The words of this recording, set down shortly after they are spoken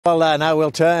Well, now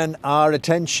we'll turn our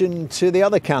attention to the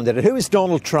other candidate. Who is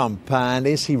Donald Trump, and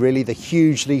is he really the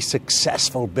hugely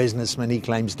successful businessman he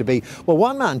claims to be? Well,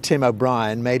 one man, Tim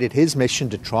O'Brien, made it his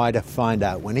mission to try to find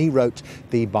out when he wrote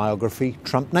the biography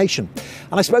TrumpNation.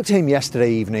 And I spoke to him yesterday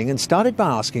evening and started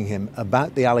by asking him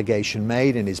about the allegation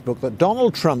made in his book that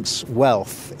Donald Trump's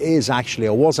wealth is actually,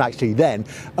 or was actually then,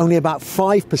 only about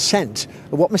 5%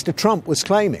 of what Mr. Trump was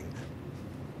claiming.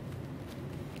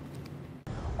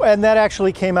 And that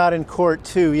actually came out in court,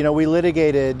 too. You know, we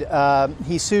litigated.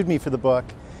 He sued me for the book.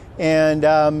 And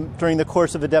during the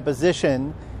course of a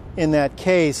deposition in that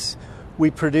case, we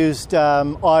produced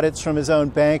audits from his own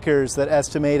bankers that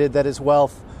estimated that his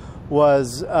wealth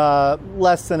was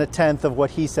less than a tenth of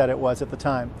what he said it was at the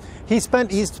time. He's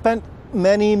spent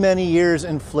many, many years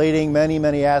inflating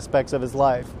many aspects of his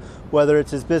life, whether it's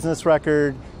his business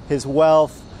record, his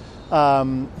wealth,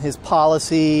 his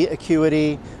policy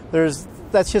acuity.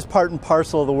 That's just part and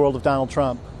parcel of the world of Donald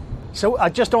Trump. So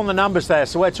just on the numbers there,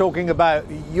 so we're talking about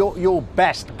your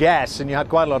best guess, and you had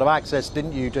quite a lot of access,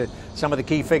 didn't you, to some of the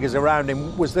key figures around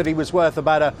him, was that he was worth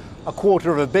about a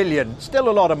 $250 million. Still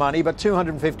a lot of money, but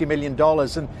 $250 million.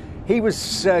 And he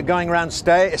was going around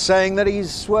saying that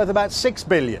he's worth about $6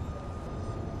 billion.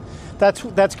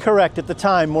 That's correct at the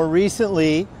time. More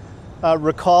recently,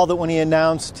 recall that when he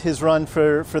announced his run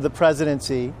for the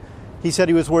presidency, he said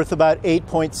he was worth about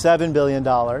 $8.7 billion.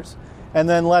 And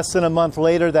then less than a month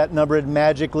later, that number had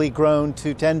magically grown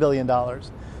to $10 billion.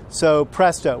 So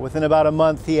presto, within about a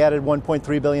month, he added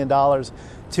 $1.3 billion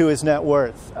to his net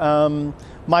worth.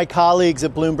 My colleagues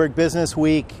at Bloomberg Business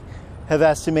Week have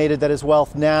estimated that his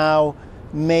wealth now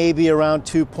may be around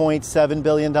 $2.7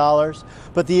 billion.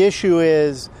 But the issue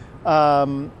is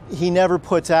he never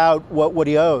puts out what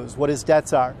he owes, what his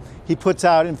debts are. He puts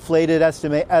out inflated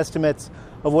estimates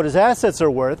of what his assets are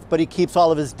worth, but he keeps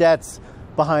all of his debts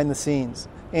behind the scenes.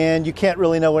 And you can't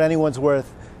really know what anyone's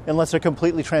worth unless they're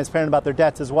completely transparent about their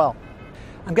debts as well.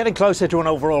 I'm getting closer to an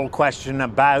overall question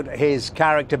about his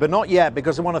character, but not yet,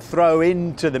 because I want to throw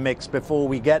into the mix before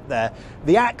we get there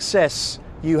the access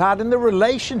you had and the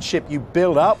relationship you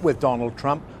built up with Donald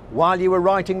Trump while you were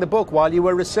writing the book, while you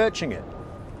were researching it.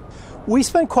 We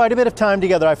spent quite a bit of time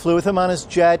together. I flew with him on his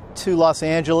jet to Los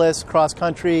Angeles, cross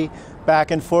country,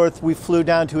 back and forth. We flew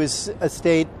down to his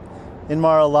estate in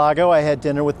Mar-a-Lago. I had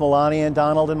dinner with Melania and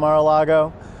Donald in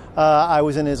Mar-a-Lago. I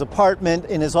was in his apartment,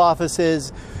 in his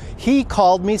offices. He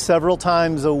called me several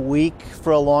times a week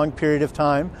for a long period of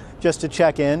time just to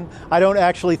check in. I don't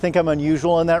actually think I'm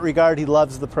unusual in that regard. He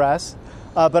loves the press.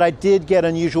 But I did get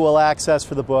unusual access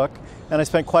for the book, and I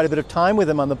spent quite a bit of time with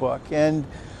him on the book. And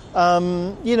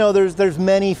you know, there's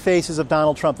many faces of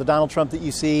Donald Trump. The Donald Trump that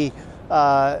you see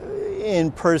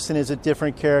in person is a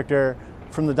different character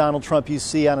from the Donald Trump you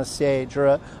see on a stage,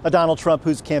 or a Donald Trump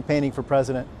who's campaigning for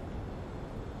president.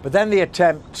 But then the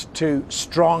attempt to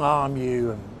strong-arm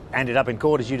you and ended up in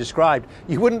court as you described.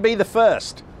 You wouldn't be the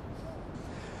first.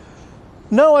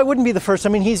 No, I wouldn't be the first. I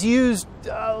mean, he's used,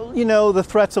 you know, the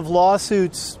threats of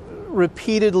lawsuits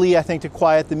repeatedly, I think, to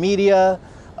quiet the media,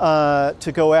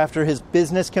 to go after his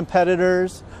business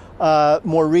competitors,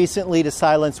 more recently to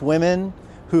silence women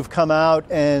who've come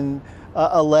out and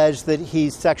alleged that he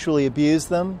sexually abused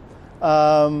them.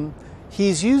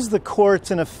 He's used the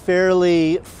courts in a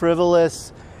fairly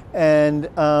frivolous and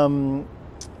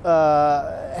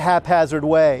haphazard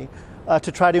way to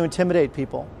try to intimidate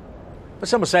people. But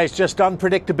some will say it's just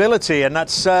unpredictability, and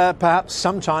that's perhaps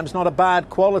sometimes not a bad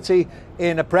quality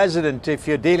in a president if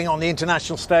you're dealing on the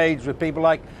international stage with people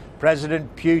like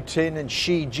President Putin and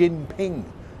Xi Jinping.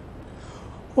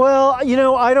 Well, you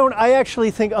know, I actually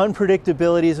think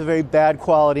unpredictability is a very bad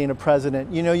quality in a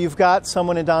president. You know, you've got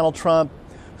someone in Donald Trump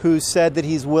who said that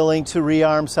he's willing to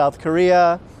rearm South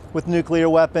Korea with nuclear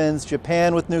weapons,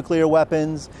 Japan with nuclear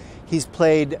weapons. He's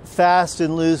played fast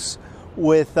and loose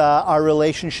with our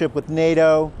relationship with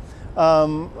NATO.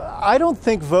 I don't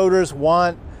think voters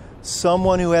want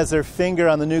someone who has their finger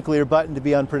on the nuclear button to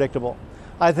be unpredictable.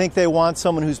 I think they want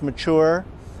someone who's mature,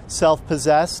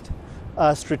 self-possessed,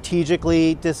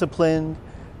 strategically disciplined,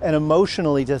 and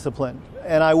emotionally disciplined.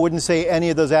 And I wouldn't say any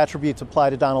of those attributes apply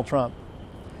to Donald Trump.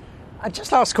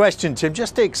 Just last question, Tim,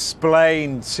 just to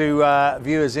explain to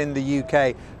viewers in the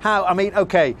UK how, I mean,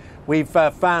 okay, we've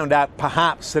found out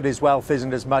perhaps that his wealth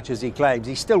isn't as much as he claims.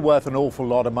 He's still worth an awful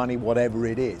lot of money, whatever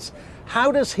it is.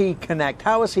 How does he connect?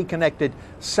 How has he connected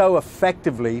so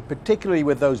effectively, particularly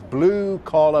with those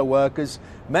blue-collar workers,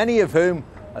 many of whom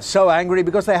are so angry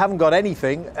because they haven't got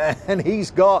anything, and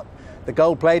he's got the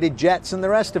gold-plated jets and the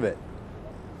rest of it?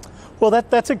 Well,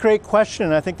 that's a great question,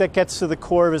 and I think that gets to the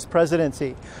core of his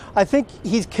presidency. I think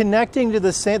he's connecting to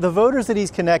the voters that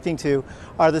he's connecting to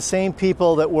are the same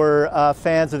people that were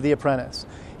fans of The Apprentice.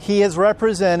 He has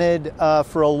represented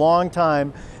for a long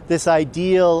time this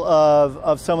ideal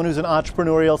of someone who's an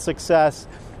entrepreneurial success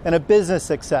and a business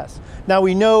success. Now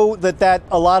we know that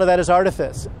a lot of that is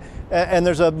artifice, and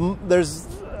there's a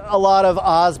lot of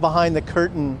Oz behind the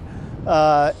curtain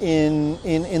in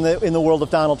the world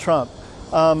of Donald Trump.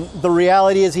 The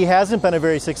reality is he hasn't been a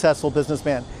very successful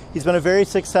businessman. He's been a very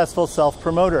successful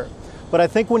self-promoter. But I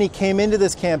think when he came into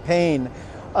this campaign,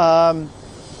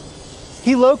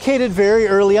 he located very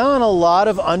early on a lot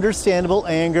of understandable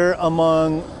anger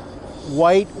among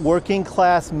white working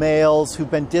class males who've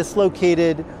been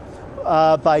dislocated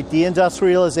by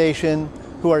deindustrialization,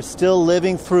 who are still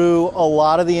living through a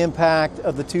lot of the impact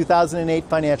of the 2008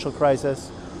 financial crisis,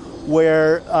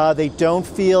 where they don't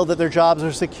feel that their jobs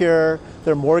are secure,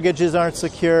 their mortgages aren't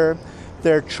secure,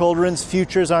 their children's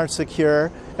futures aren't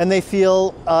secure, and they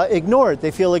feel ignored. They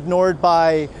feel ignored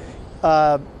by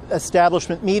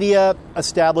establishment media,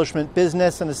 establishment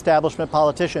business, and establishment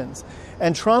politicians.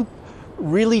 And Trump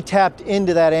really tapped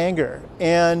into that anger.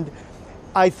 And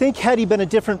I think had he been a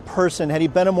different person, had he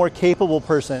been a more capable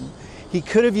person, he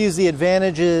could have used the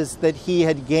advantages that he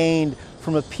had gained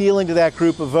from appealing to that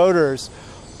group of voters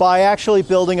by actually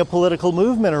building a political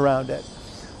movement around it.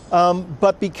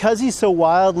 But because he's so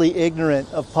wildly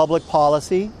ignorant of public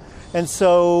policy and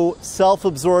so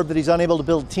self-absorbed that he's unable to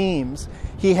build teams,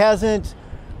 he hasn't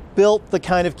built the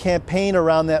kind of campaign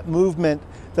around that movement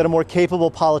that a more capable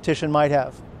politician might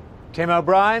have. Tim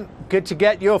O'Brien, good to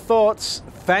get your thoughts.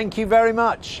 Thank you very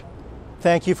much.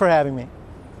 Thank you for having me.